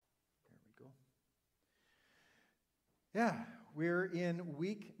Yeah, we're in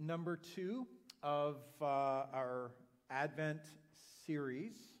week number 2 of our Advent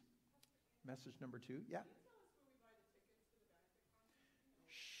series. Message number 2, yeah.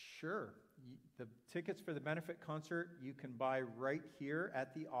 Sure. The tickets for the benefit concert you can buy right here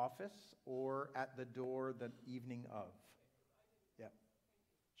at the office or at the door the evening of. Yeah.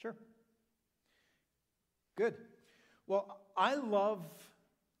 Sure. Good. Well, I love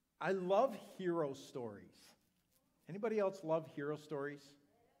hero stories. Anybody else love hero stories?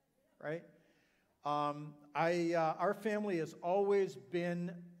 Right? Our family has always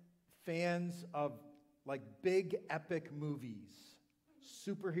been fans of like big epic movies,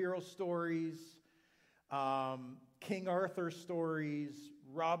 superhero stories, King Arthur stories,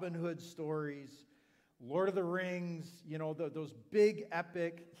 Robin Hood stories, Lord of the Rings, those big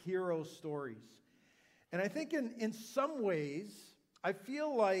epic hero stories. And I think in some ways, I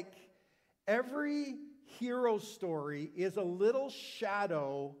feel like every hero story is a little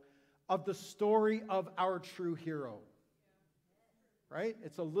shadow of the story of our true hero. Right?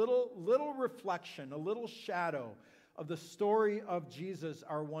 It's a little reflection, a little shadow of the story of Jesus,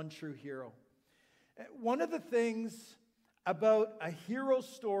 our one true hero. One of the things about a hero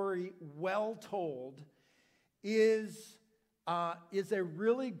story well told is a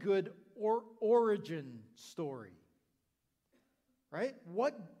really good origin story. Right?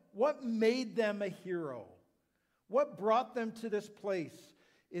 What made them a hero? What brought them to this place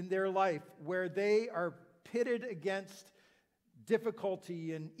in their life where they are pitted against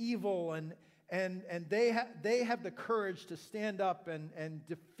difficulty and evil and they have the courage to stand up and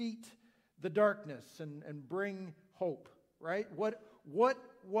defeat the darkness and bring hope, right? What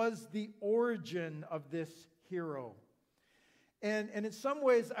was the origin of this hero? And in some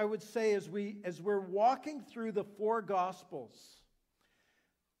ways, I would say as we're walking through the 4 Gospels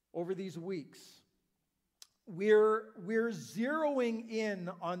over these weeks, we're zeroing in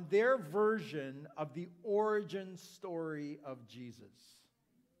on their version of the origin story of Jesus,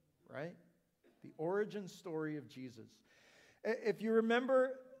 right? The origin story of Jesus. If you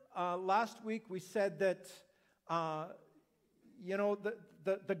remember, last week we said that,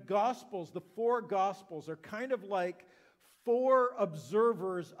 the Gospels, the 4 Gospels are kind of like 4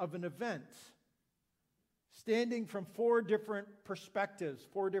 observers of an event, standing from 4 different perspectives,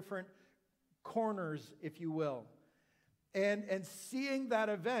 4 different corners, if you will, and seeing that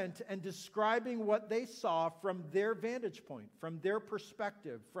event and describing what they saw from their vantage point, from their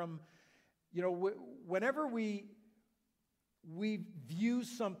perspective, from, whenever we view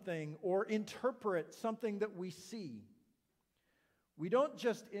something or interpret something that we see, we don't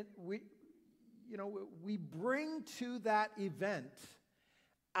just, we bring to that event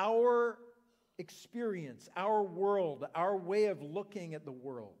our experience, our world, our way of looking at the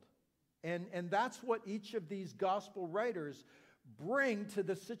world. And that's what each of these gospel writers bring to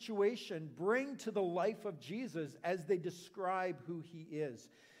the situation, bring to the life of Jesus as they describe who he is.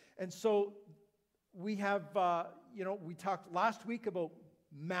 And so we have, we talked last week about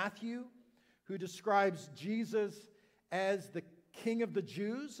Matthew, who describes Jesus as the King of the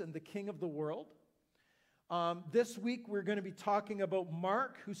Jews and the King of the world. This week we're going to be talking about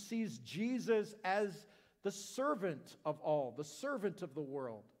Mark, who sees Jesus as the servant of all, the servant of the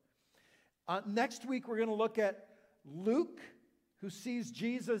world. Next week, we're going to look at Luke, who sees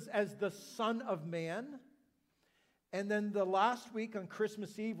Jesus as the Son of Man. And then the last week on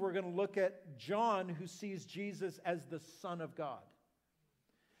Christmas Eve, we're going to look at John, who sees Jesus as the Son of God.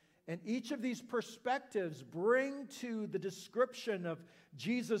 And each of these perspectives bring to the description of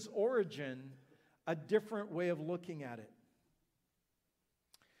Jesus' origin a different way of looking at it.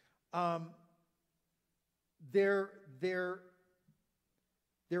 Their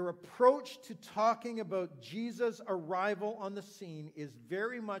approach to talking about Jesus' arrival on the scene is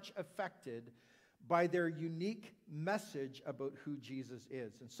very much affected by their unique message about who Jesus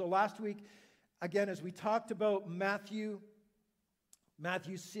is. And so last week, again, as we talked about Matthew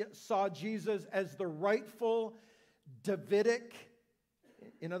saw Jesus as the rightful Davidic,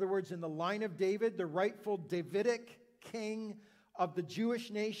 in other words, in the line of David, the rightful Davidic king of the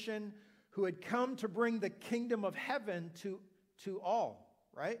Jewish nation who had come to bring the kingdom of heaven to all.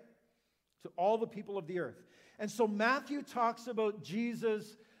 Right? To all the people of the earth. And so Matthew talks about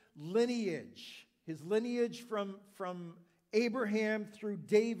Jesus' lineage, his lineage from Abraham through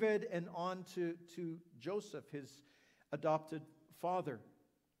David and on to Joseph, his adopted father.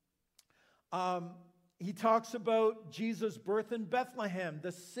 He talks about Jesus' birth in Bethlehem,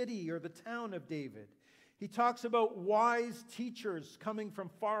 the city or the town of David. He talks about wise teachers coming from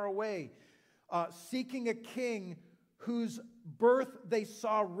far away, seeking a king whose birth they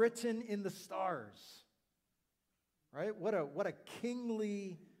saw written in the stars. right? What a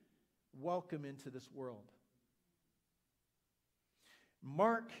kingly welcome into this world.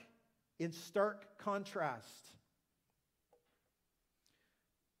 Mark, in stark contrast,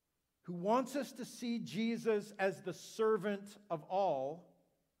 who wants us to see Jesus as the servant of all,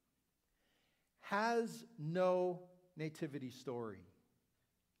 has no nativity story.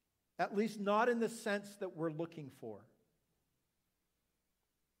 At least not in the sense that we're looking for.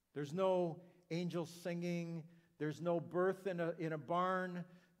 There's no angels singing. There's no birth in a barn.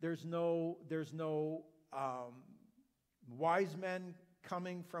 There's no wise men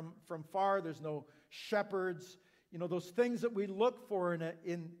coming from far. There's no shepherds. You know, those things that we look for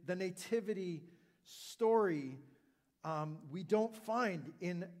in the nativity story, we don't find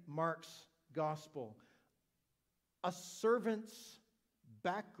in Mark's gospel. A servant's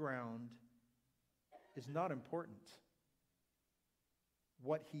background is not important.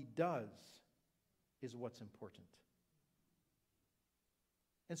 What he does is what's important.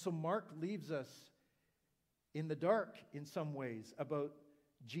 And so Mark leaves us in the dark in some ways about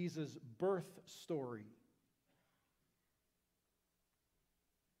Jesus' birth story.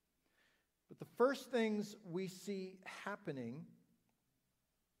 But the first things we see happening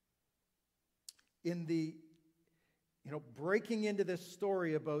in the, breaking into this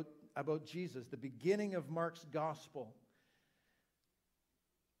story about Jesus, the beginning of Mark's gospel,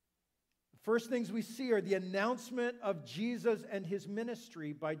 the first things we see are the announcement of Jesus and his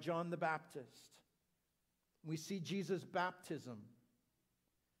ministry by John the Baptist. We see Jesus' baptism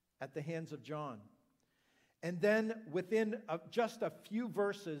at the hands of John. And then within just a few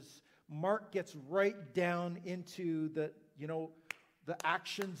verses, Mark gets right down into the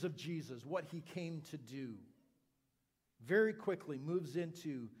actions of Jesus, what he came to do. Very quickly moves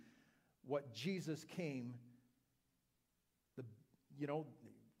into what Jesus came, the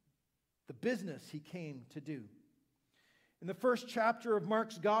business he came to do. In the first chapter of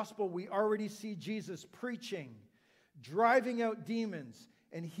Mark's gospel, we already see Jesus preaching, driving out demons,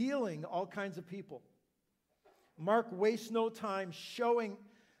 and healing all kinds of people. Mark wastes no time showing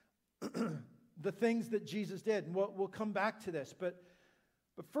the things that Jesus did. And we'll come back to this. But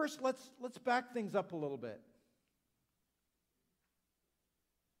first, let's back things up a little bit.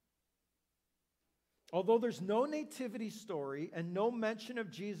 Although there's no nativity story and no mention of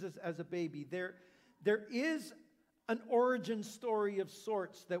Jesus as a baby, there is an origin story of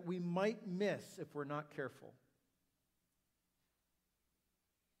sorts that we might miss if we're not careful.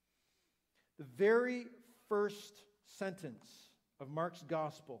 The very first sentence of Mark's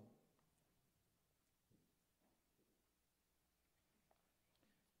gospel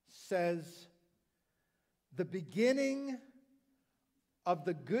says, "The beginning of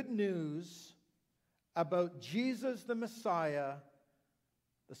the good news about Jesus the Messiah,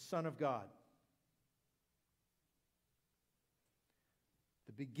 the Son of God."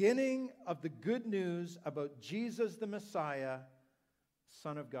 The beginning of the good news about Jesus the Messiah,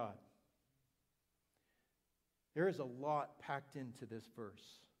 Son of God. There is a lot packed into this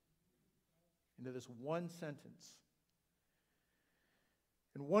verse, into this one sentence.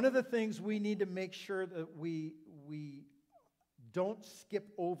 And one of the things we need to make sure that we don't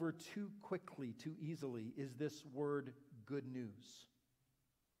skip over too quickly, too easily, is this word good news.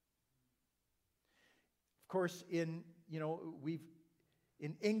 Of course, in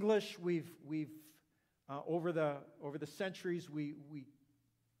English, we've over the centuries,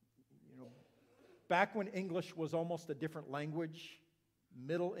 back when English was almost a different language,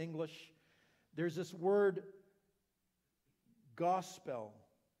 Middle English, there's this word Godspell,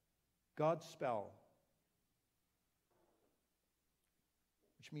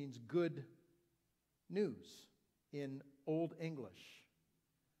 which means good news in Old English,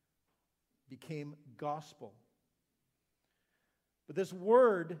 became gospel. But this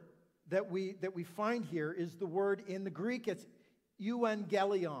word that we find here is the word in the Greek. It's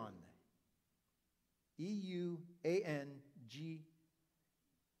euangelion. euangelion.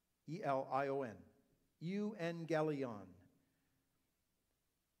 Euangelion.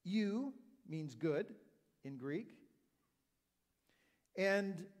 Eu means good in Greek.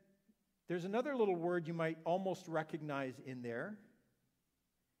 And there's another little word you might almost recognize in there.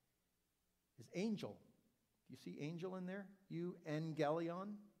 Is angel. Do you see angel in there?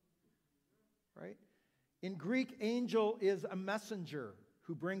 Euangelion. Right? In Greek, angel is a messenger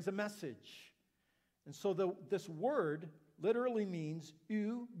who brings a message. And so this word literally means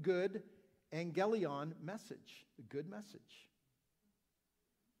good, angelion, message, the good message.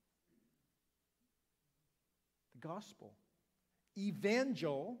 The gospel.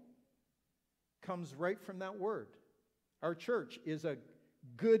 Evangel comes right from that word. Our church is a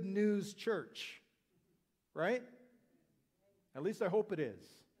good news church, right? At least I hope it is.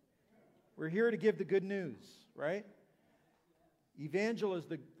 We're here to give the good news, right? Evangel is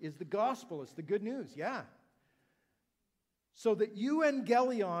the gospel. It's the good news, yeah. So the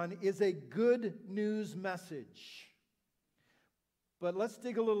euangelion is a good news message. But let's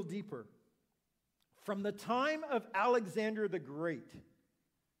dig a little deeper. From the time of Alexander the Great,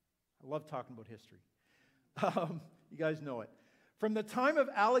 I love talking about history. You guys know it. From the time of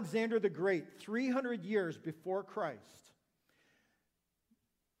Alexander the Great, 300 years before Christ,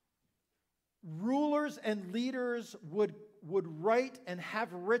 rulers and leaders would write and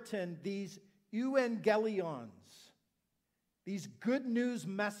have written these euangelions, these good news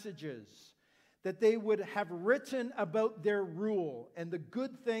messages that they would have written about their rule and the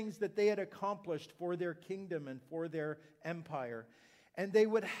good things that they had accomplished for their kingdom and for their empire. And they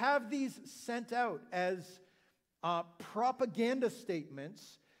would have these sent out as propaganda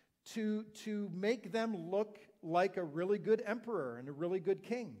statements to make them look like a really good emperor and a really good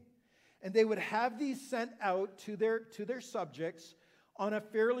king. And they would have these sent out to their subjects on a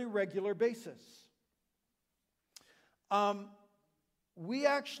fairly regular basis. We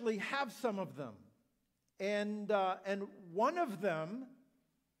actually have some of them. And one of them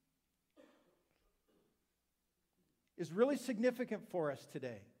is really significant for us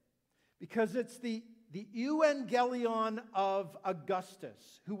today because it's the Evangelion of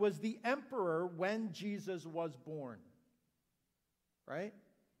Augustus, who was the emperor when Jesus was born. Right?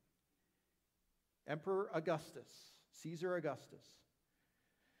 Emperor Augustus, Caesar Augustus.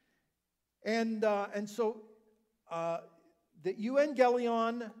 And so the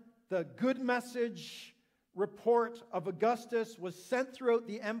Evangelion, the good message report of Augustus, was sent throughout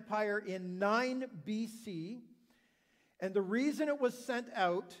the empire in 9 BC. And the reason it was sent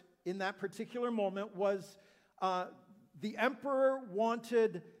out in that particular moment was the emperor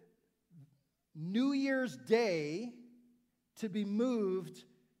wanted New Year's Day to be moved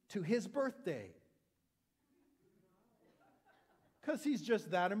to his birthday. Because he's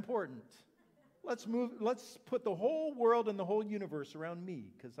just that important. Let's put the whole world and the whole universe around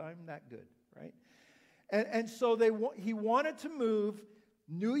me, because I'm that good, right? And so he wanted to move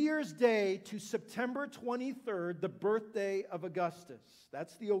New Year's Day to September 23rd, the birthday of Augustus.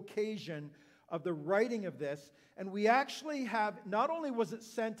 That's the occasion of the writing of this. And we actually have, not only was it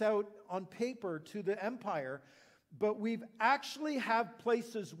sent out on paper to the empire, but we've actually have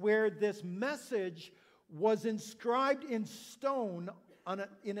places where this message was inscribed in stone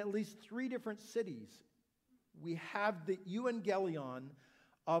in at least 3 different cities. We have the Evangelion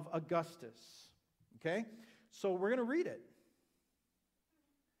of Augustus. Okay? So we're going to read it.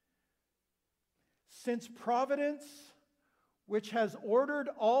 Since Providence, which has ordered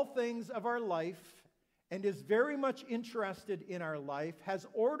all things of our life and is very much interested in our life, has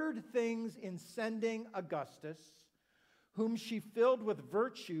ordered things in sending Augustus, whom she filled with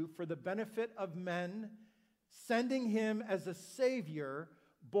virtue for the benefit of men, sending him as a Savior,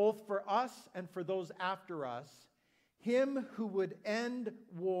 both for us and for those after us, him who would end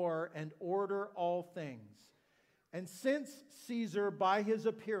war and order all things. And since Caesar, by his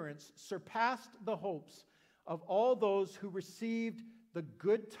appearance, surpassed the hopes of all those who received the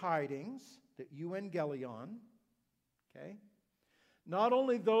good tidings, the Evangelion, okay, not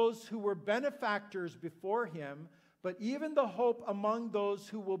only those who were benefactors before him, but even the hope among those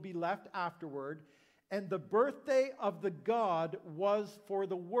who will be left afterward. And the birthday of the God was for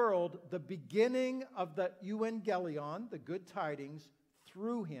the world the beginning of the Evangelion, the good tidings,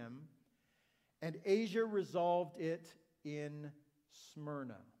 through him. And Asia resolved it in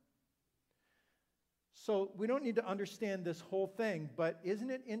Smyrna. So we don't need to understand this whole thing, but isn't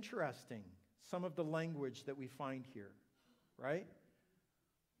it interesting, some of the language that we find here, right?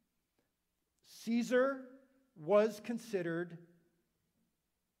 Caesar was considered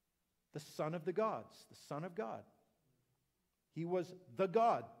the son of the gods, the son of God. He was the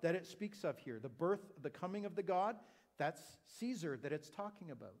God that it speaks of here. The birth, the coming of the God, that's Caesar that it's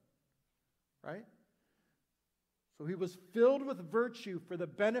talking about, right? So he was filled with virtue for the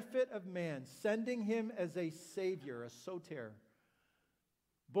benefit of man, sending him as a savior, a soter,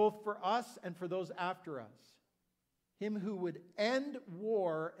 both for us and for those after us. Him who would end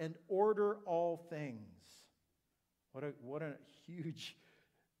war and order all things. What a huge,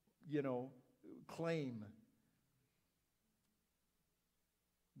 claim.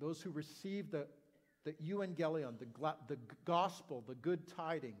 Those who receive the Evangelion, the gospel, the good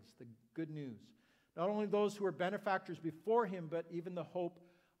tidings, the good news. Not only those who were benefactors before him, but even the hope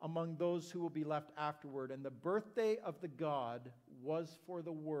among those who will be left afterward. And the birthday of the God was for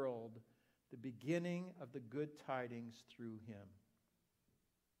the world the beginning of the good tidings through him.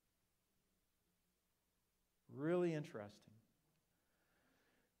 Really interesting.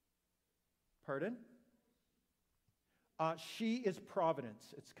 Pardon? She is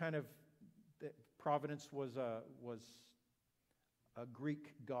Providence. It's kind of, Providence was a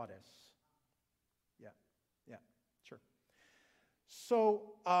Greek goddess. Yeah, sure.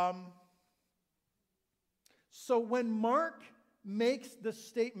 So when Mark makes the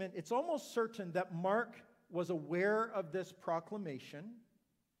statement, it's almost certain that Mark was aware of this proclamation,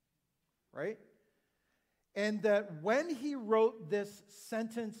 right? And that when he wrote this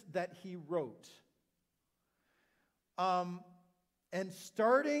sentence that he wrote, and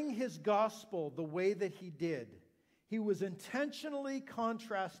starting his gospel the way that he did, he was intentionally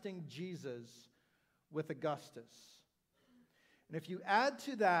contrasting Jesus with Augustus. And if you add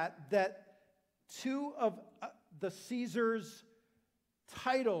to that two of the Caesar's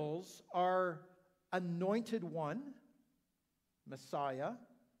titles are Anointed One, Messiah,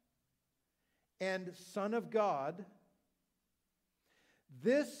 and Son of God,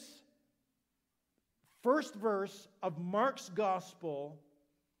 this first verse of Mark's gospel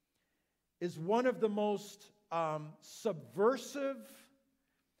is one of the most subversive,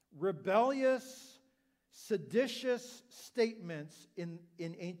 rebellious, seditious statements in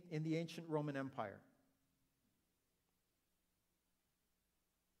the ancient Roman Empire.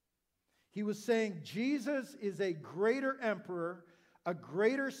 He was saying Jesus is a greater emperor, a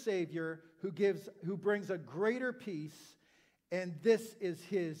greater savior who brings a greater peace, and this is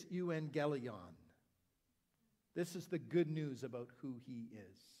his euangelion. This is the good news about who he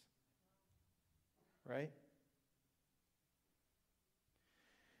is. Right?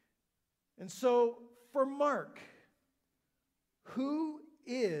 And so, for Mark, who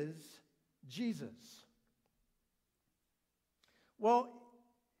is Jesus? Well,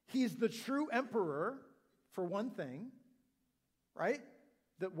 he's the true emperor, for one thing, right?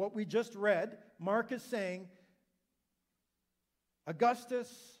 That what we just read, Mark is saying Augustus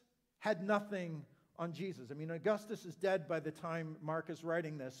had nothing on Jesus. I mean, Augustus is dead by the time Mark is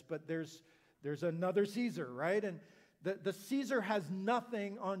writing this, but there's another Caesar, right? And the Caesar has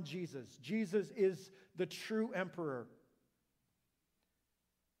nothing on Jesus. Jesus is the true emperor.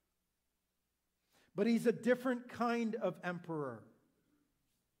 But he's a different kind of emperor.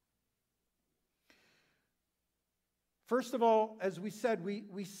 First of all, as we said,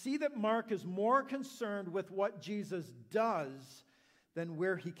 we see that Mark is more concerned with what Jesus does than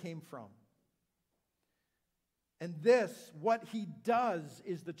where he came from. And this, what he does,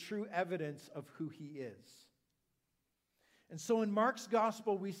 is the true evidence of who he is. And so in Mark's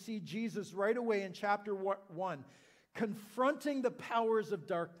gospel, we see Jesus right away in chapter 1 confronting the powers of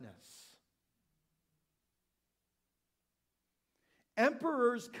darkness.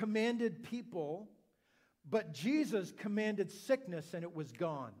 Emperors commanded people, but Jesus commanded sickness and it was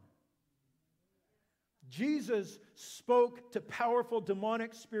gone. Jesus spoke to powerful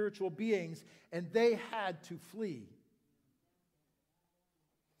demonic spiritual beings and they had to flee.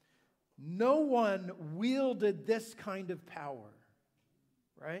 No one wielded this kind of power,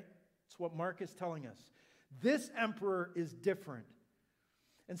 right? That's what Mark is telling us. This emperor is different.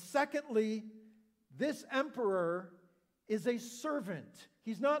 And secondly, this emperor is a servant.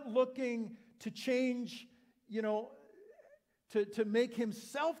 He's not looking to change, to make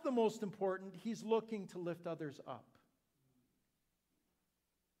himself the most important. He's looking to lift others up.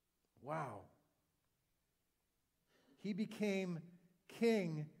 Wow. He became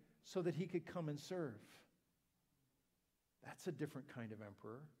king so that he could come and serve. That's a different kind of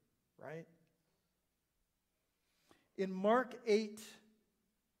emperor, right? In Mark 8,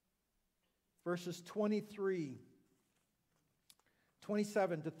 verses 27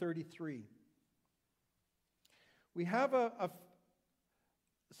 to 33, we have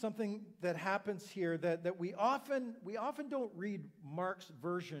something that happens here that we often don't read Mark's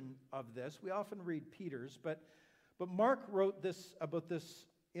version of this. We often read Peter's, but Mark wrote this about this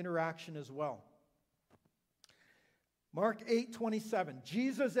interaction as well. Mark 8:27.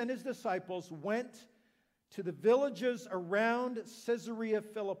 Jesus and his disciples went to the villages around Caesarea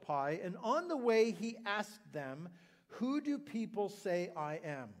Philippi, and on the way he asked them, "Who do people say I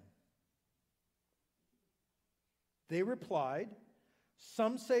am?" They replied,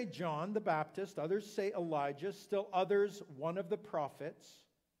 "Some say John the Baptist, others say Elijah, still others one of the prophets."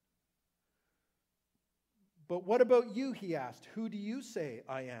 "But what about you?" he asked. "Who do you say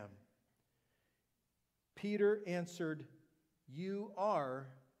I am?" Peter answered, "You are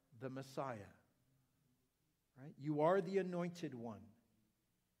the Messiah." Right? You are the anointed one.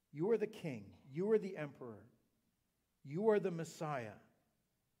 You are the king. You are the emperor. You are the Messiah.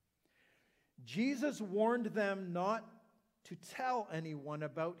 Jesus warned them not to tell anyone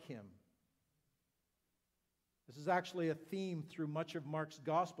about him. This is actually a theme through much of Mark's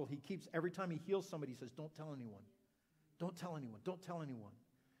gospel. He keeps, every time he heals somebody, he says, don't tell anyone. Don't tell anyone. Don't tell anyone.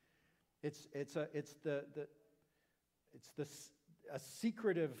 It's a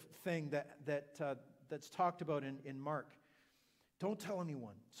secretive thing that's talked about in Mark. Don't tell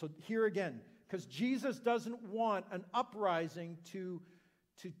anyone. So here again, because Jesus doesn't want an uprising to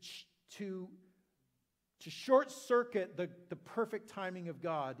short circuit the perfect timing of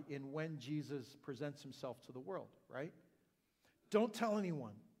God in when Jesus presents himself to the world, right? Don't tell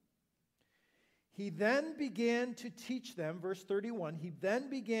anyone. He then began to teach them, verse 31, he then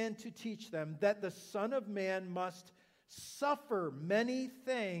began to teach them that the Son of Man must suffer many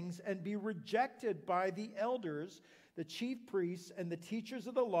things and be rejected by the elders, the chief priests, and the teachers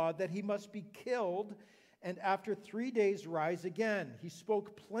of the law, that he must be killed and after 3 days rise again. He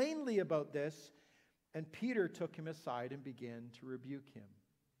spoke plainly about this, and Peter took him aside and began to rebuke him.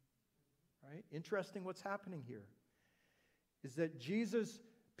 Right? Interesting what's happening here is that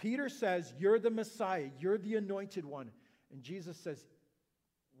Peter says, you're the Messiah, you're the anointed one. And Jesus says,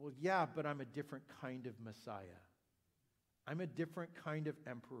 well, yeah, but I'm a different kind of Messiah. I'm a different kind of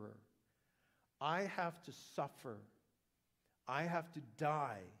emperor. I have to suffer. I have to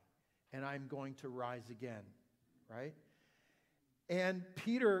die, and I'm going to rise again, right? And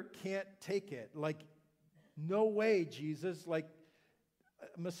Peter can't take it. Like, no way, Jesus. Like,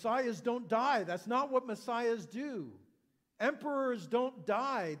 Messiahs don't die. That's not what Messiahs do. Emperors don't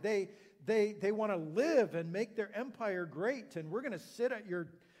die. They want to live and make their empire great, and we're going to sit at your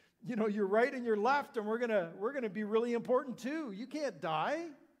right and your left, and we're going to be really important too. You can't die.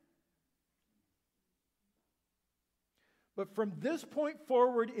 But from this point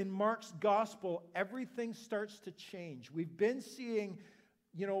forward in Mark's gospel, everything starts to change. We've been seeing,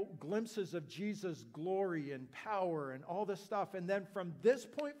 glimpses of Jesus' glory and power and all this stuff. And then from this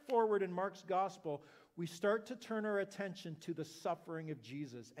point forward in Mark's gospel, we start to turn our attention to the suffering of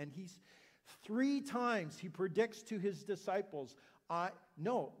Jesus. And 3 times he predicts to his disciples,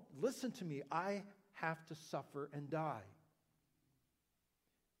 no, listen to me, I have to suffer and die.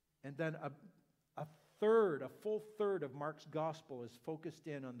 And then a full third of Mark's gospel is focused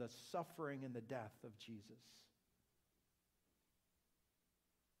in on the suffering and the death of Jesus.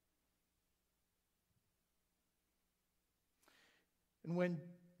 And when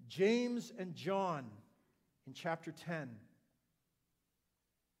James and John in chapter 10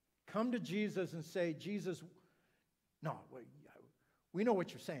 come to Jesus and say, Jesus, no, we know what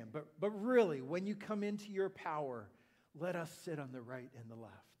you're saying, but really, when you come into your power, let us sit on the right and the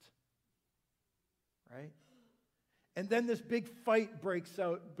left. Right? And then this big fight breaks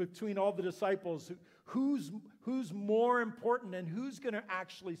out between all the disciples. Who's more important and who's going to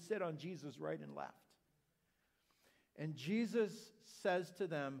actually sit on Jesus' right and left? And Jesus says to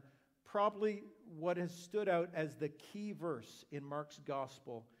them, probably what has stood out as the key verse in Mark's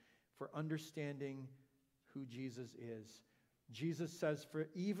gospel for understanding who Jesus is. Jesus says, for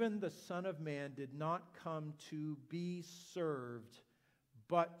even the Son of Man did not come to be served,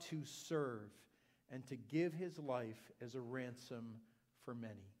 but to serve, and to give his life as a ransom for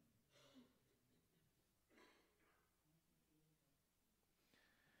many.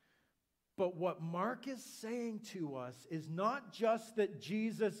 But what Mark is saying to us is not just that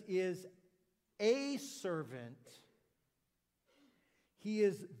Jesus is a servant, he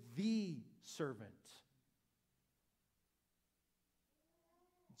is the servant.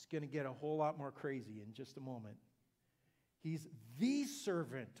 It's going to get a whole lot more crazy in just a moment. He's the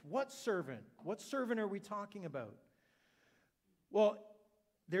servant. What servant? What servant are we talking about? Well,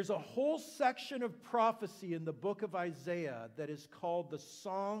 there's a whole section of prophecy in the book of Isaiah that is called the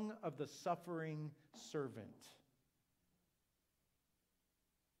Song of the Suffering Servant.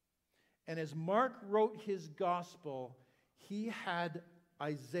 And as Mark wrote his gospel, he had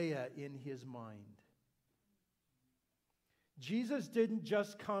Isaiah in his mind. Jesus didn't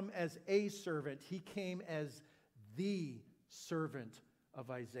just come as a servant, he came as the servant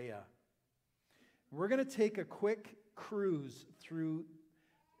of Isaiah. We're going to take a quick cruise through.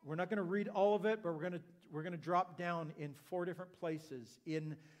 We're not going to read all of it, but we're going to drop down in 4 different places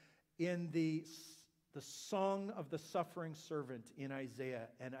in the song of the suffering servant in Isaiah,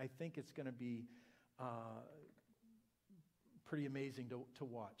 and I think it's going to be pretty amazing to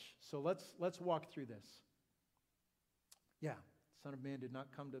watch. So let's walk through this. Yeah, Son of Man did not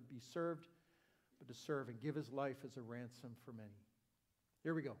come to be served, but to serve and give his life as a ransom for many.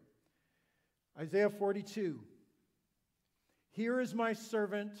 Here we go. Isaiah 42. Here is my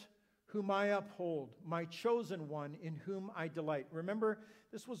servant whom I uphold, my chosen one in whom I delight. Remember,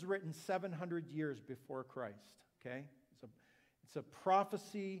 this was written 700 years before Christ, okay? It's a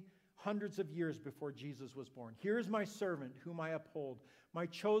prophecy hundreds of years before Jesus was born. Here is my servant whom I uphold, my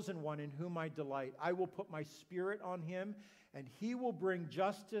chosen one in whom I delight. I will put my spirit on him, and he will bring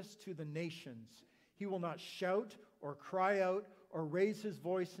justice to the nations. He will not shout or cry out or raise his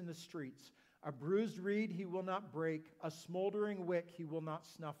voice in the streets. A bruised reed he will not break, a smoldering wick he will not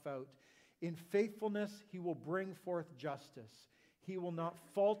snuff out. In faithfulness he will bring forth justice. He will not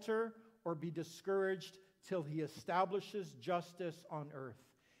falter or be discouraged till he establishes justice on earth.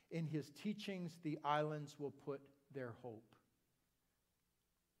 In his teachings the islands will put their hope.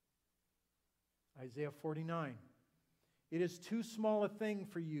 Isaiah 49. It is too small a thing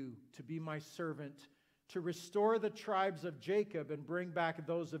for you to be my servant, to restore the tribes of Jacob and bring back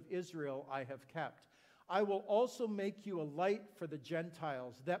those of Israel I have kept. I will also make you a light for the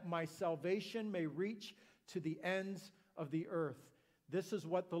Gentiles, that my salvation may reach to the ends of the earth. This is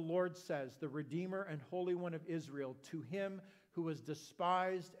what the Lord says, the Redeemer and Holy One of Israel, to him who was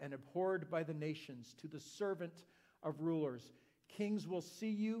despised and abhorred by the nations, to the servant of rulers. Kings will see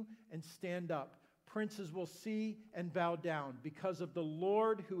you and stand up. Princes will see and bow down because of the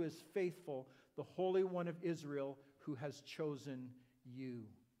Lord who is faithful, the Holy One of Israel who has chosen you.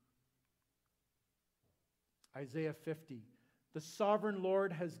 Isaiah 50. The sovereign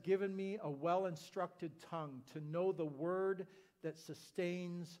Lord has given me a well-instructed tongue to know the word that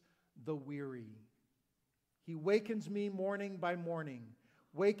sustains the weary. He wakens me morning by morning,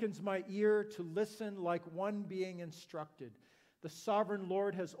 wakens my ear to listen like one being instructed. The sovereign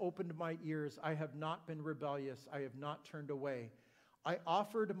Lord has opened my ears. I have not been rebellious. I have not turned away. I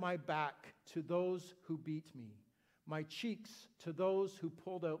offered my back to those who beat me, my cheeks to those who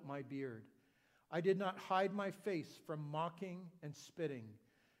pulled out my beard. I did not hide my face from mocking and spitting.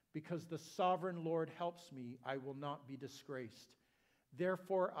 Because the sovereign Lord helps me, I will not be disgraced.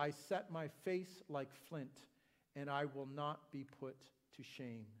 Therefore I set my face like flint, and I will not be put to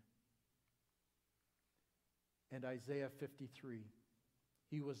shame. And Isaiah 53.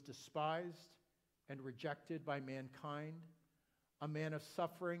 He was despised and rejected by mankind, a man of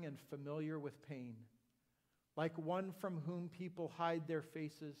suffering and familiar with pain. Like one from whom people hide their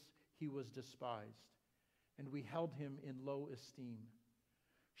faces, he was despised, and we held him in low esteem.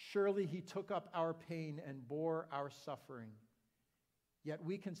 Surely he took up our pain and bore our suffering. Yet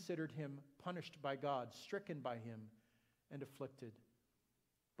we considered him punished by God, stricken by him, and afflicted.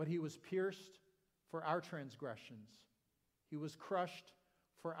 But he was pierced for our transgressions. He was crushed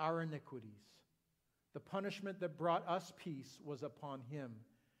for our iniquities. The punishment that brought us peace was upon him,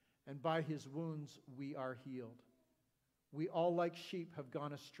 and by his wounds we are healed. We all like sheep have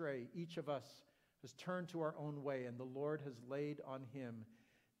gone astray. Each of us has turned to our own way, and the Lord has laid on him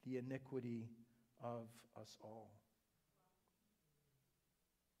the iniquity of us all.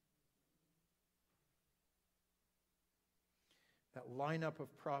 That lineup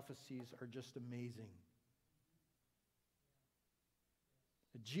of prophecies are just amazing.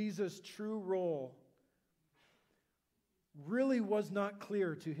 Jesus' true role really was not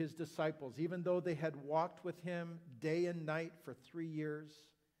clear to his disciples, even though they had walked with him day and night for 3 years.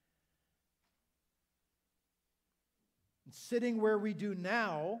 And sitting where we do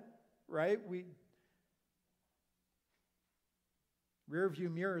now, right? Rear view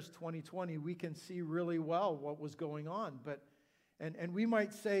mirrors 2020, we can see really well what was going on, and we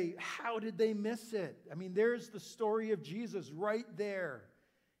might say, how did they miss it? I mean, there's the story of Jesus right there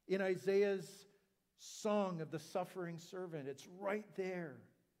in Isaiah's song of the suffering servant. It's right there.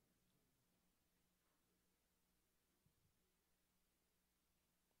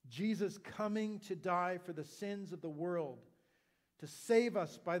 Jesus coming to die for the sins of the world, to save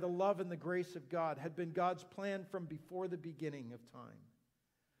us by the love and the grace of God, had been God's plan from before the beginning of time.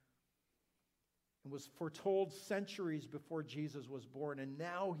 And was foretold centuries before Jesus was born. And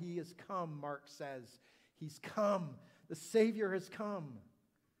now he has come, Mark says. He's come. The Savior has come.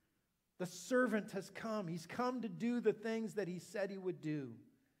 The servant has come. He's come to do the things that he said he would do.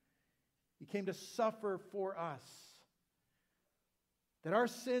 He came to suffer for us, that our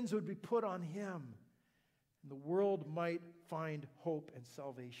sins would be put on him, and the world might find hope and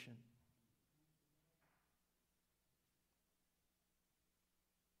salvation.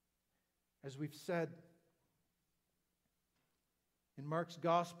 As we've said, in Mark's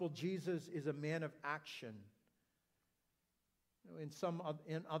gospel, Jesus is a man of action.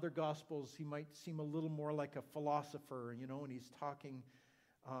 In other gospels, he might seem a little more like a philosopher, and he's talking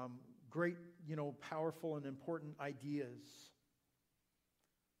great, powerful and important ideas.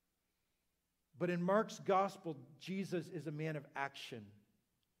 But in Mark's gospel, Jesus is a man of action.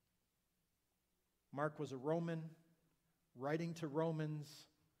 Mark was a Roman, writing to Romans,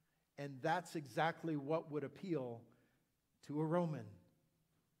 and that's exactly what would appeal to a Roman.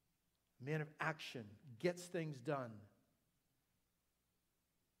 man of action, gets things done.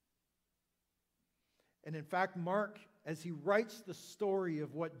 And in fact, Mark, as he writes the story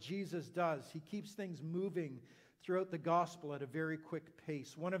of what Jesus does, he keeps things moving throughout the gospel at a very quick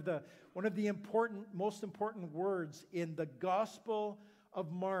pace. One of the most important words in the Gospel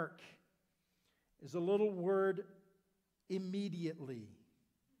of Mark is a little word, immediately.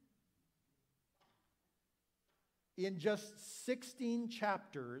 In just 16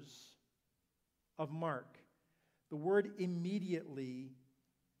 chapters of Mark, the word immediately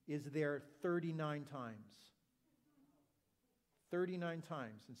is there 39 times. 39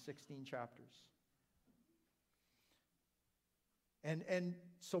 times in 16 chapters. And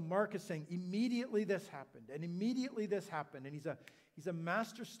so Mark is saying, immediately this happened, and immediately this happened. And he's a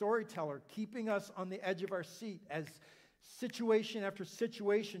master storyteller, keeping us on the edge of our seat as situation after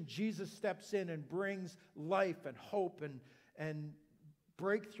situation, Jesus steps in and brings life and hope and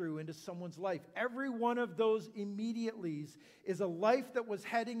breakthrough into someone's life. Every one of those immediatelys is a life that was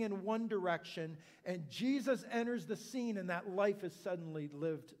heading in one direction, and Jesus enters the scene, and that life is suddenly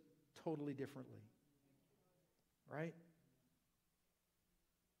lived totally differently. Right?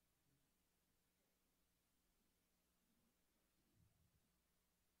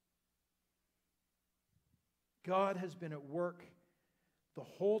 God has been at work the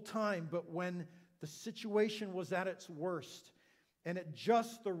whole time, but when the situation was at its worst, and at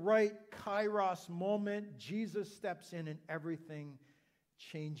just the right kairos moment, Jesus steps in and everything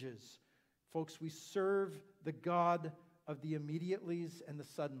changes. Folks, we serve the God of the immediatelys and the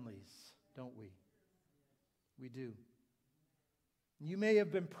suddenlies, don't we? We do. You may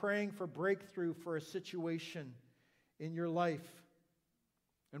have been praying for breakthrough for a situation in your life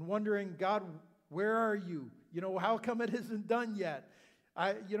and wondering, God, where are you? How come it isn't done yet?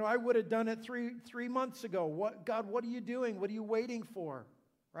 I would have done it three months ago. God, what are you doing? What are you waiting for?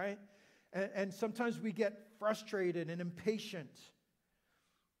 Right? And sometimes we get frustrated and impatient.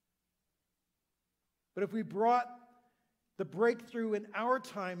 But if we brought the breakthrough in our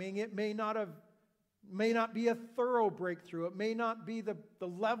timing, it may not be a thorough breakthrough. It may not be the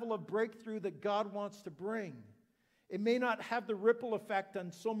level of breakthrough that God wants to bring. It may not have the ripple effect on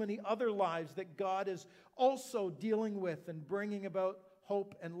so many other lives that God is also dealing with and bringing about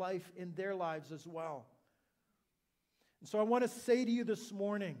hope and life in their lives as well. And so I want to say to you this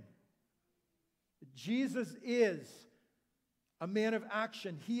morning, that Jesus is a man of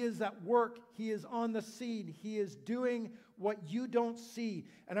action. He is at work. He is on the scene. He is doing what you don't see.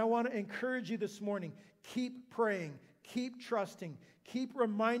 And I want to encourage you this morning, keep praying, keep trusting, keep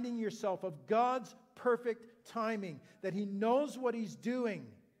reminding yourself of God's perfect timing, that He knows what He's doing,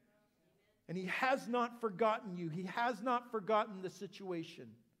 and He has not forgotten you. He has not forgotten the situation.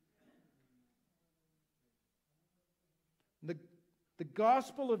 The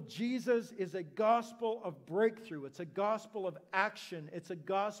gospel of Jesus is a gospel of breakthrough. It's a gospel of action. It's a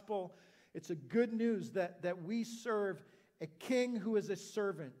good news that we serve a king who is a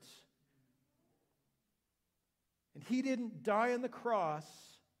servant. And He didn't die on the cross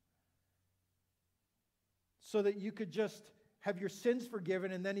so that you could just have your sins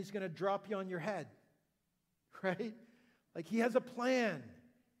forgiven and then He's going to drop you on your head. Right? Like He has a plan.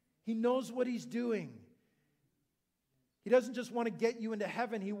 He knows what He's doing. He doesn't just want to get you into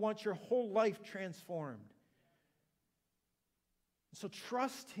heaven. He wants your whole life transformed. So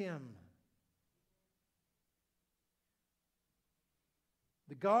trust Him.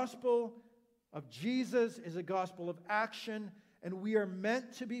 The gospel of Jesus is a gospel of action, and we are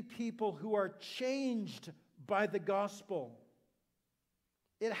meant to be people who are changed by the gospel.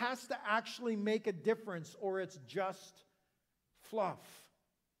 It has to actually make a difference, or it's just fluff.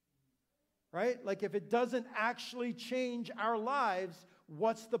 Right? Like if it doesn't actually change our lives,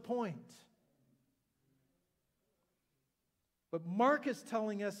 what's the point? But Mark is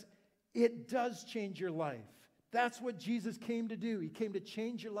telling us it does change your life. That's what Jesus came to do. He came to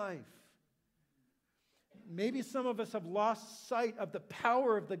change your life. Maybe some of us have lost sight of the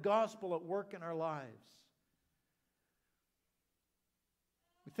power of the gospel at work in our lives.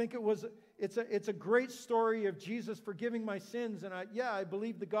 We think it's a great story of Jesus forgiving my sins, and I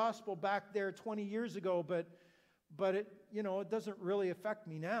believed the gospel back there 20 years ago, but it doesn't really affect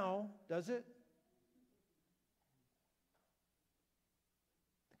me now, does it?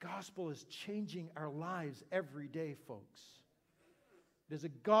 The gospel is changing our lives every day, folks. It is a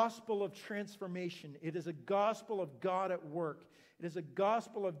gospel of transformation. It is a gospel of God at work. It is a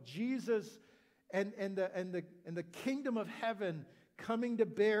gospel of Jesus and the kingdom of heaven coming to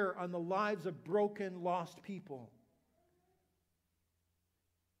bear on the lives of broken, lost people.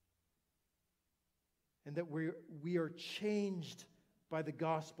 And that we are changed by the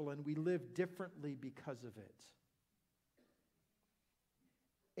gospel, and we live differently because of it.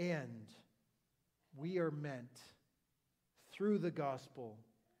 And we are meant, through the gospel,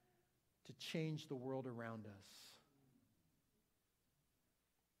 to change the world around us.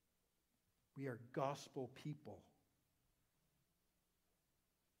 We are gospel people.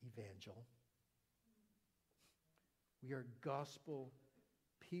 Evangel. We are gospel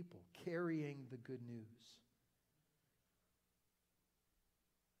people carrying the good news.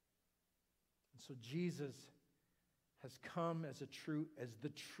 And so Jesus has come as the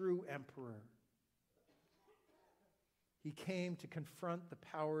true emperor. He came to confront the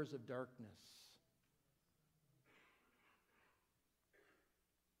powers of darkness.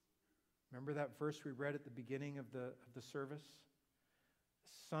 Remember that verse we read at the beginning of the service?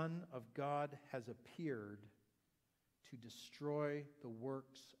 The Son of God has appeared to destroy the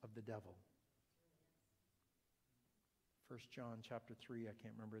works of the devil. 1 John chapter 3, I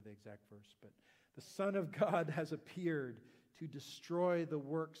can't remember the exact verse, but the Son of God has appeared to destroy the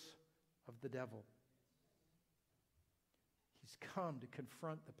works of the devil. He's come to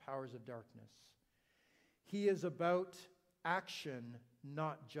confront the powers of darkness. He is about action,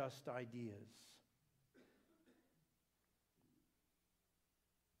 not just ideas.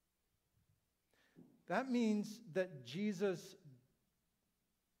 That means that Jesus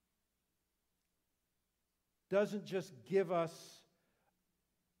doesn't just give us,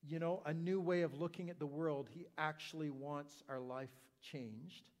 a new way of looking at the world. He actually wants our life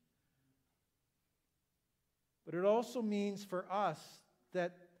changed. But it also means for us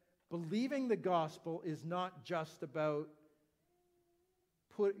that believing the gospel is not just about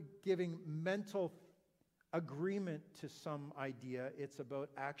giving mental agreement to some idea. It's about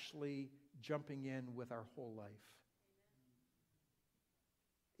actually jumping in with our whole life.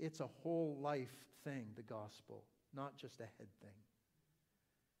 It's a whole life thing, the gospel, not just a head thing.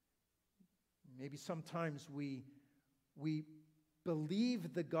 Maybe sometimes we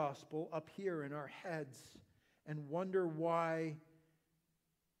believe the gospel up here in our heads and wonder why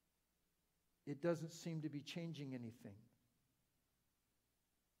it doesn't seem to be changing anything.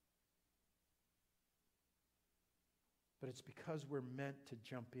 But it's because we're meant to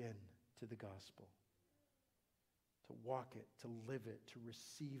jump in to the gospel, to walk it, to live it, to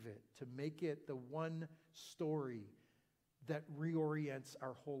receive it, to make it the one story that reorients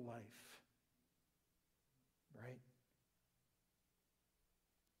our whole life. Right?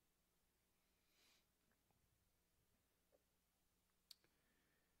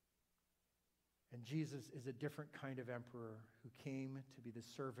 And Jesus is a different kind of emperor who came to be the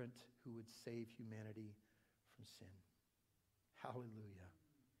servant who would save humanity from sin. Hallelujah.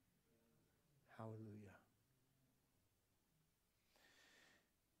 Hallelujah.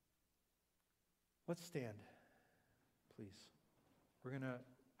 Let's stand, please.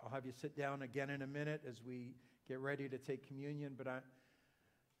 I'll have you sit down again in a minute as we get ready to take communion, but I'd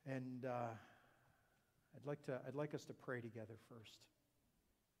like us to pray together first.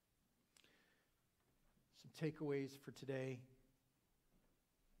 Some takeaways for today.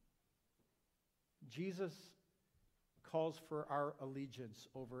 Jesus calls for our allegiance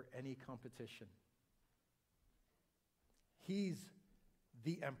over any competition. He's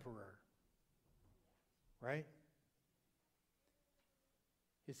the emperor, right?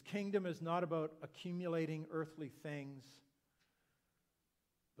 His kingdom is not about accumulating earthly things,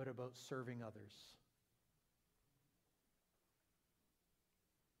 but about serving others.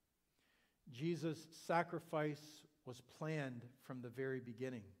 Jesus' sacrifice was planned from the very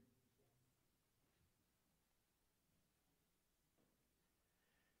beginning.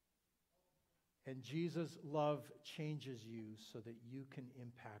 And Jesus' love changes you so that you can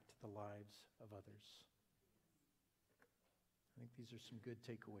impact the lives of others. I think these are some good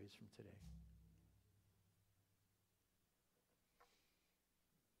takeaways from today.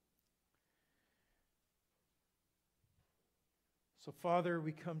 So, Father,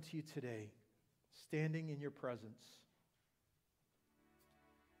 we come to you today, standing in your presence.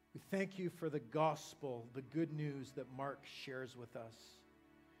 We thank you for the gospel, the good news that Mark shares with us.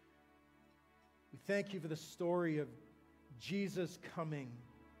 We thank you for the story of Jesus coming.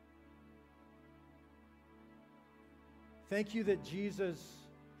 Thank you that Jesus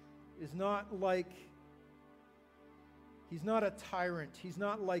is not he's not a tyrant. He's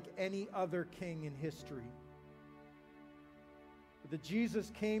not like any other king in history. But that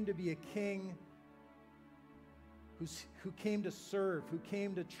Jesus came to be a king who came to serve, who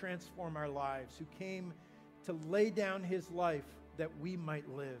came to transform our lives, who came to lay down his life that we might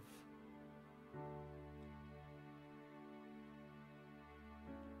live.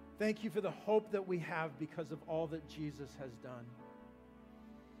 Thank you for the hope that we have because of all that Jesus has done.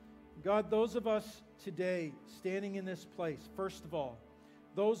 God, those of us today standing in this place, first of all,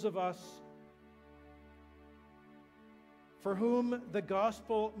 those of us for whom the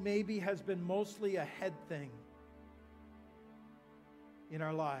gospel maybe has been mostly a head thing in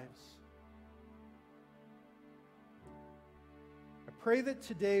our lives, I pray that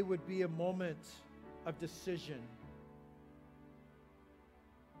today would be a moment of decision,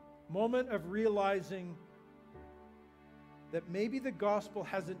 moment of realizing that maybe the gospel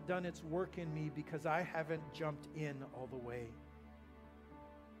hasn't done its work in me because I haven't jumped in all the way.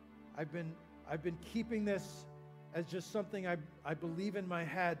 I've been keeping this as just something I believe in my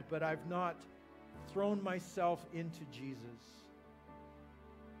head, but I've not thrown myself into Jesus.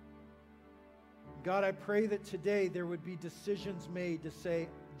 God, I pray that today there would be decisions made to say,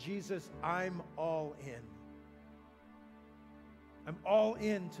 Jesus, I'm all in. I'm all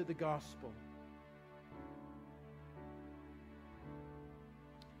in to the gospel.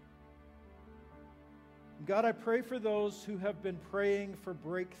 God, I pray for those who have been praying for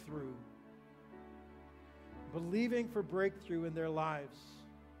breakthrough, believing for breakthrough in their lives.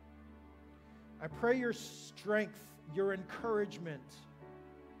 I pray your strength, your encouragement.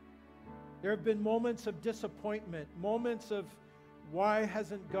 There have been moments of disappointment, moments of why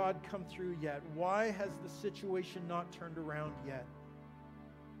hasn't God come through yet? Why has the situation not turned around yet?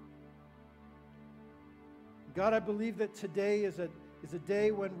 God, I believe that today is a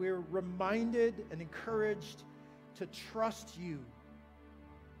day when we're reminded and encouraged to trust you.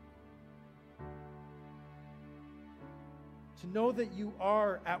 To know that you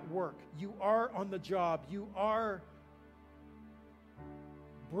are at work, you are on the job, you are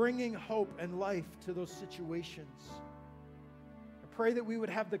bringing hope and life to those situations. I pray that we would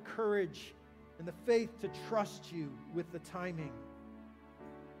have the courage and the faith to trust you with the timing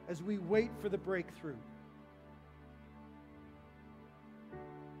as we wait for the breakthrough.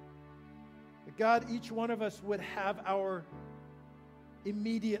 That God, each one of us would have our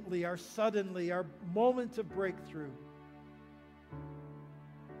immediately, our suddenly, our moment of breakthrough.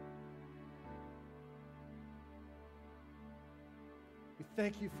 We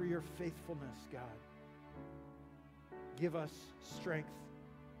thank you for your faithfulness, God. Give us strength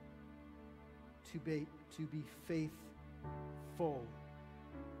to be faithful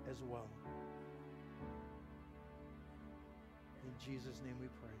as well. In Jesus' name we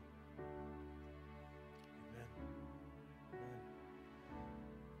pray. Amen.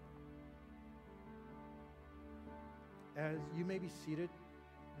 Amen. As you may be seated,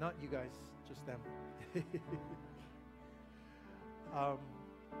 not you guys, just them.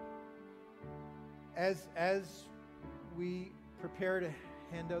 As we prepare to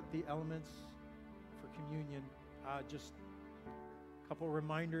hand out the elements for communion, just a couple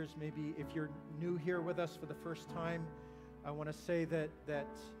reminders. Maybe if you're new here with us for the first time, I want to say that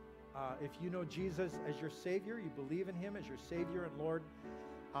if you know Jesus as your Savior, you believe in Him as your Savior and Lord,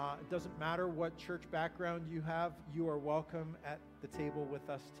 it doesn't matter what church background you have, you are welcome at the table with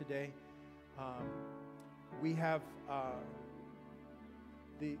us today. We have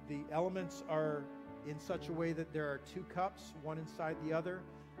the elements are in such a way that there are two cups, one inside the other.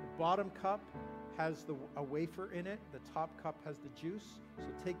 The bottom cup has a wafer in it. The top cup has the juice. So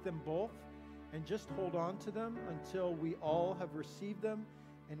take them both and just hold on to them until we all have received them,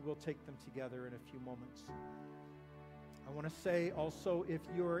 and we'll take them together in a few moments. I want to say also, if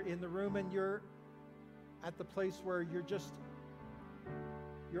you're in the room and you're at the place where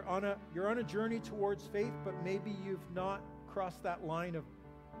you're on a journey towards faith, but maybe you've not crossed that line of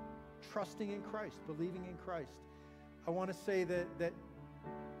trusting in Christ, believing in Christ, I want to say that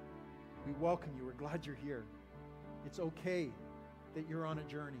we welcome you. We're glad you're here. It's okay that you're on a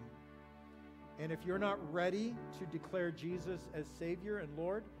journey. And if you're not ready to declare Jesus as Savior and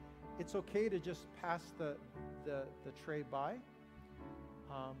Lord, it's okay to just pass the tray by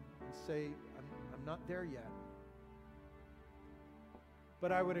and say, I'm not there yet.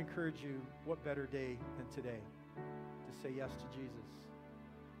 But I would encourage you, what better day than today to say yes to Jesus.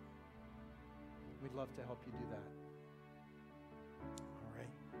 We'd love to help you do that. All right.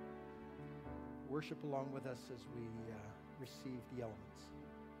 Worship along with us as we receive the elements.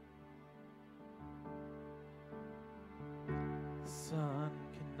 The sun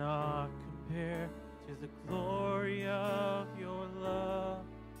cannot compare to the glory of your love.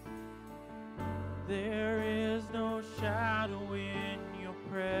 There is no shadow in your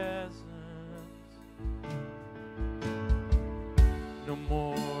presence. No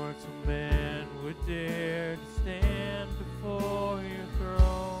mortal man would dare to stand before your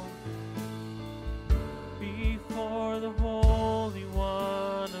throne, before the Holy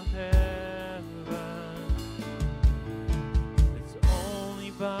One of heaven. It's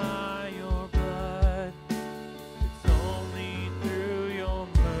only by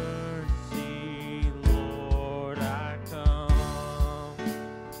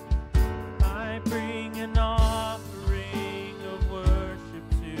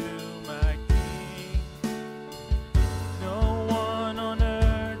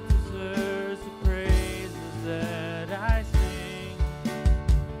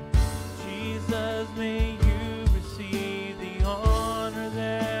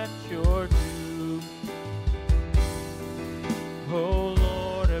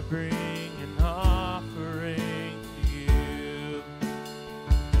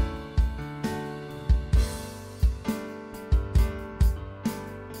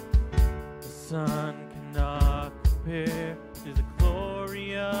sun cannot compare to the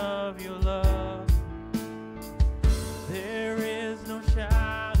glory of your love. There is no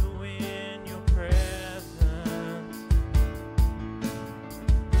shadow in your presence.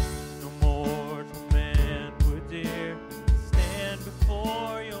 No mortal man would dare stand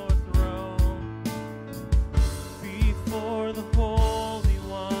before your throne, before the Holy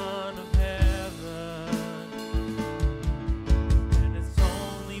One of heaven. And it's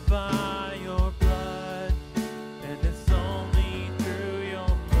only by your blood, and it's only through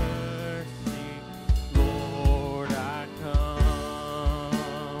your mercy, Lord, I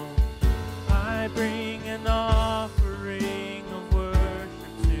come. I bring an offering of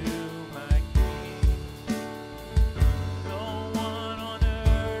worship to my King. No one on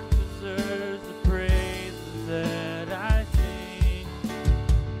earth deserves the praises that I sing.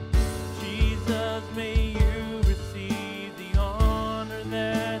 Jesus, may you receive the honor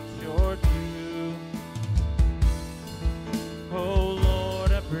that's your due. Oh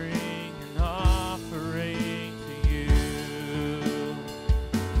Lord, I bring an offering to you.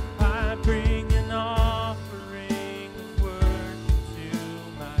 I bring an offering of worship to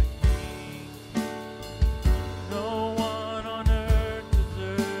my King. No one on earth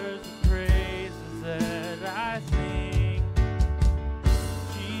deserves the praises that I sing.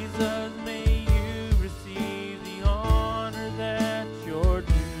 Jesus, may you receive the honor that's your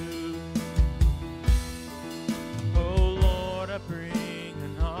due. Oh Lord, I bring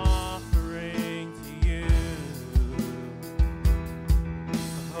an offering to you.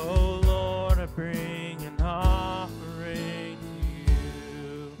 Oh Lord, I bring an offering to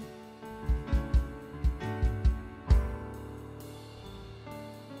you.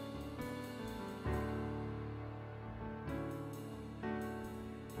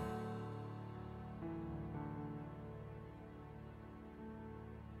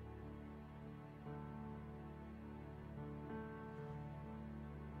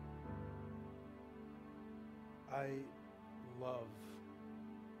 I love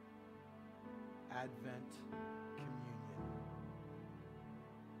Advent communion.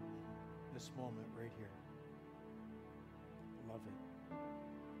 This moment right here. Love it.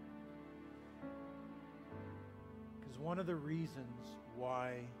 Because one of the reasons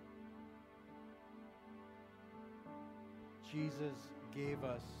why Jesus gave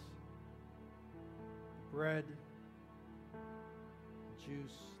us bread,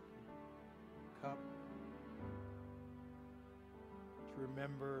 juice, cup, to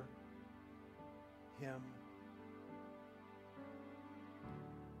remember Him.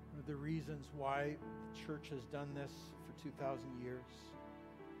 One of the reasons why the church has done this for 2,000 years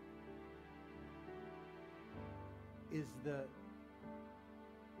is the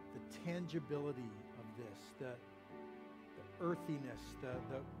tangibility of this, the earthiness, the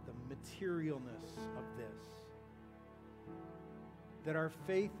materialness of this. That our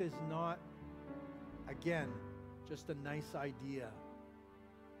faith is not, again, just a nice idea.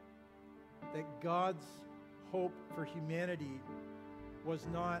 That God's hope for humanity was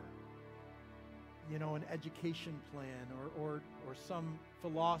not, an education plan or some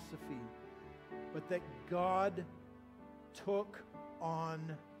philosophy, but that God took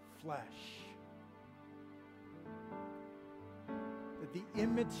on flesh. That the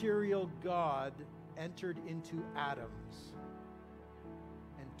immaterial God entered into atoms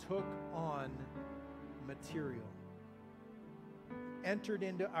and took on material. Entered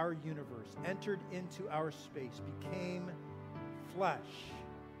into our universe, entered into our space, became flesh.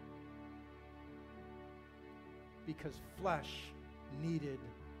 Because flesh needed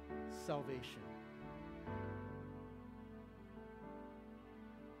salvation.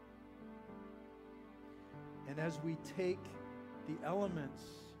 And as we take the elements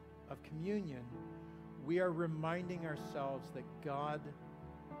of communion, we are reminding ourselves that God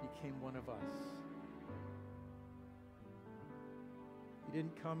became one of us. He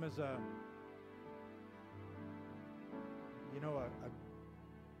didn't come as a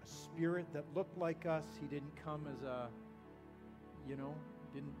spirit that looked like us. He didn't come as a,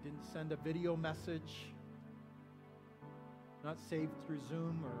 didn't send a video message. Not saved through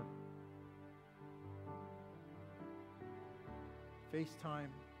Zoom or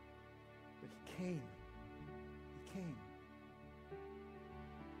FaceTime. But He came. He came.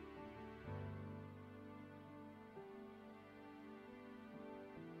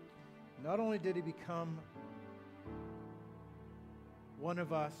 Not only did He become one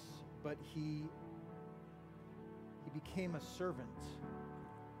of us, but He became a servant.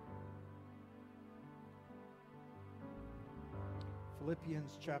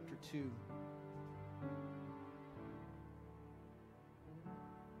 Philippians chapter 2.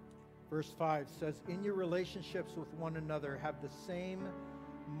 Verse 5 says, in your relationships with one another, have the same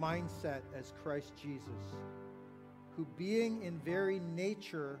mindset as Christ Jesus, who being in very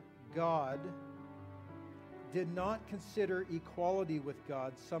nature God, did not consider equality with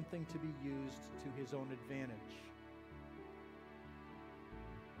God something to be used to his own advantage.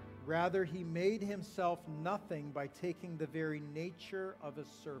 Rather, he made himself nothing by taking the very nature of a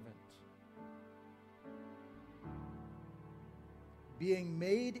servant. Being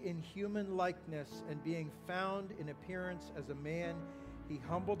made in human likeness and being found in appearance as a man, he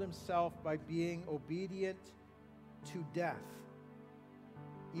humbled himself by being obedient to death,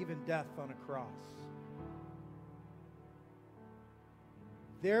 even death on a cross.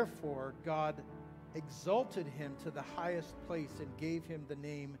 Therefore, God exalted him to the highest place and gave him the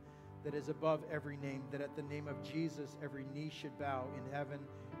name that is above every name, that at the name of Jesus every knee should bow in heaven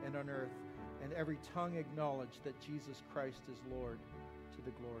and on earth, and every tongue acknowledge that Jesus Christ is Lord, to the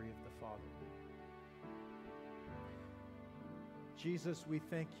glory of the Father. Jesus, we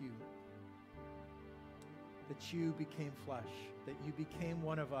thank you that you became flesh, that you became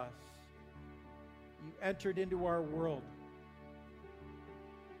one of us. You entered into our world.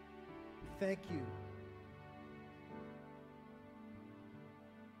 Thank you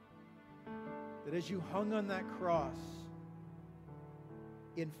that as you hung on that cross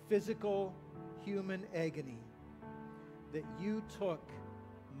in physical human agony, that you took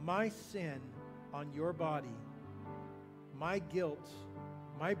my sin on your body, my guilt,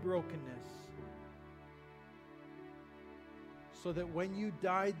 my brokenness, so that when you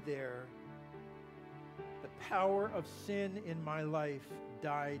died there, the power of sin in my life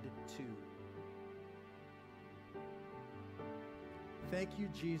died too. Thank you,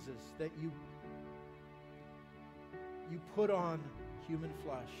 Jesus, that you put on human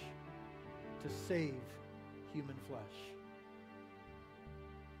flesh to save human flesh.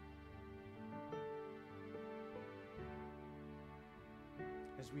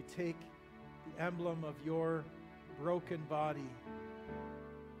 As we take the emblem of your broken body,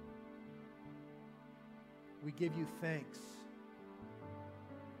 we give you thanks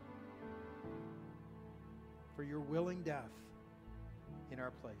for your willing death in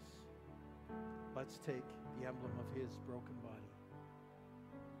our place. Let's take the emblem of his broken body.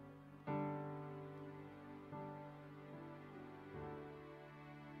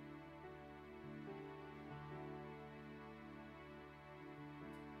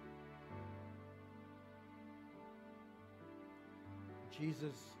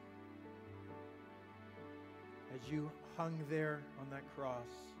 Jesus, as you hung there on that cross,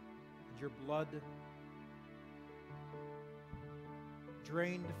 and your blood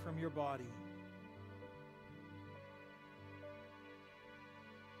drained from your body,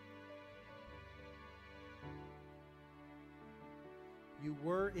 you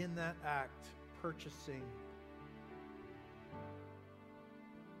were in that act purchasing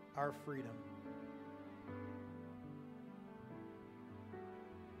our freedom.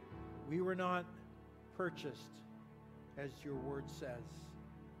 We were not purchased, as your word says,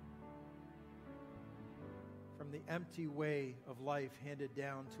 from the empty way of life handed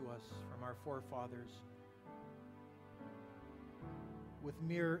down to us from our forefathers with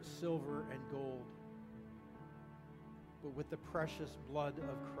mere silver and gold, but with the precious blood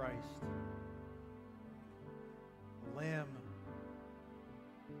of Christ, a lamb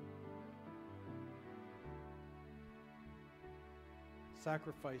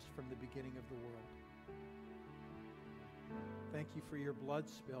sacrificed from the beginning of the world. Thank you for your blood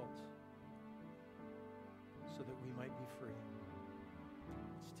spilt so that we might be free.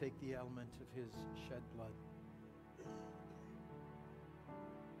 Let's take the element of his shed blood.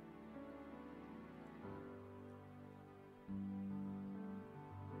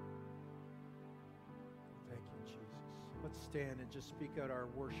 Thank you, Jesus. Let's stand and just speak out our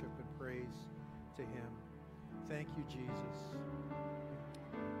worship and praise to him. Thank you, Jesus.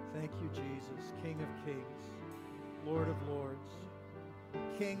 Thank you, Jesus, King of kings, Lord of lords,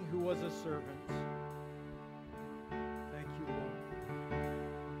 King who was a servant. Thank you, Lord.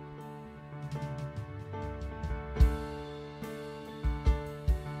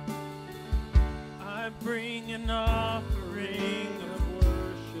 I bring an offering of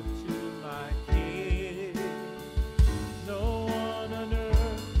worship to my King. No one on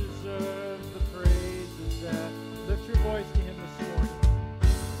earth deserves the praises that. Lift your voice to him this morning.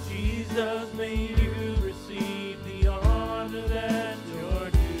 Jesus, may you receive the honor that you're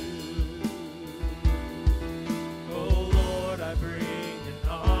due.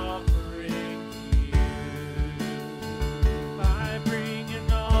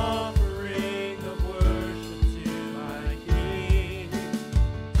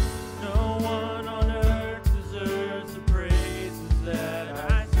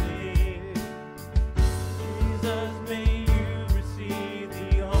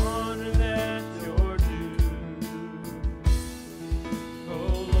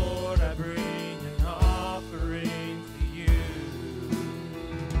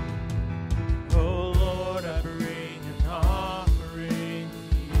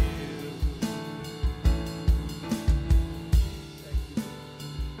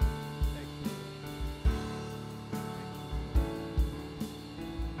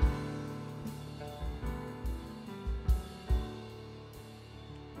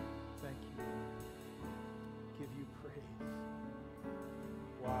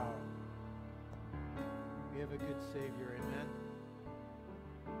 We have a good Savior. Amen.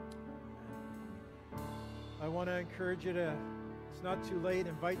 Amen. I want to encourage you to, it's not too late,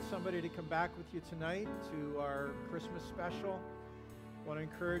 invite somebody to come back with you tonight to our Christmas special. I want to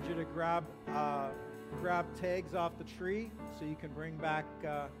encourage you to grab tags off the tree so you can bring back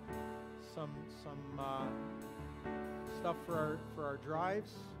some stuff for our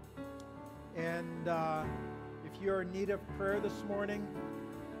drives. And if you're in need of prayer this morning,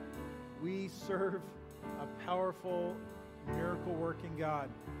 we serve a powerful, miracle-working God.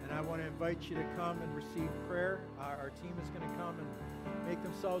 And I want to invite you to come and receive prayer. Our team is going to come and make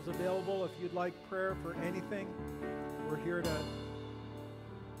themselves available. If you'd like prayer for anything, we're here to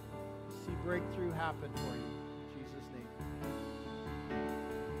see breakthrough happen for you. In Jesus' name.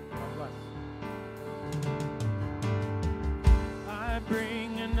 God bless. I bring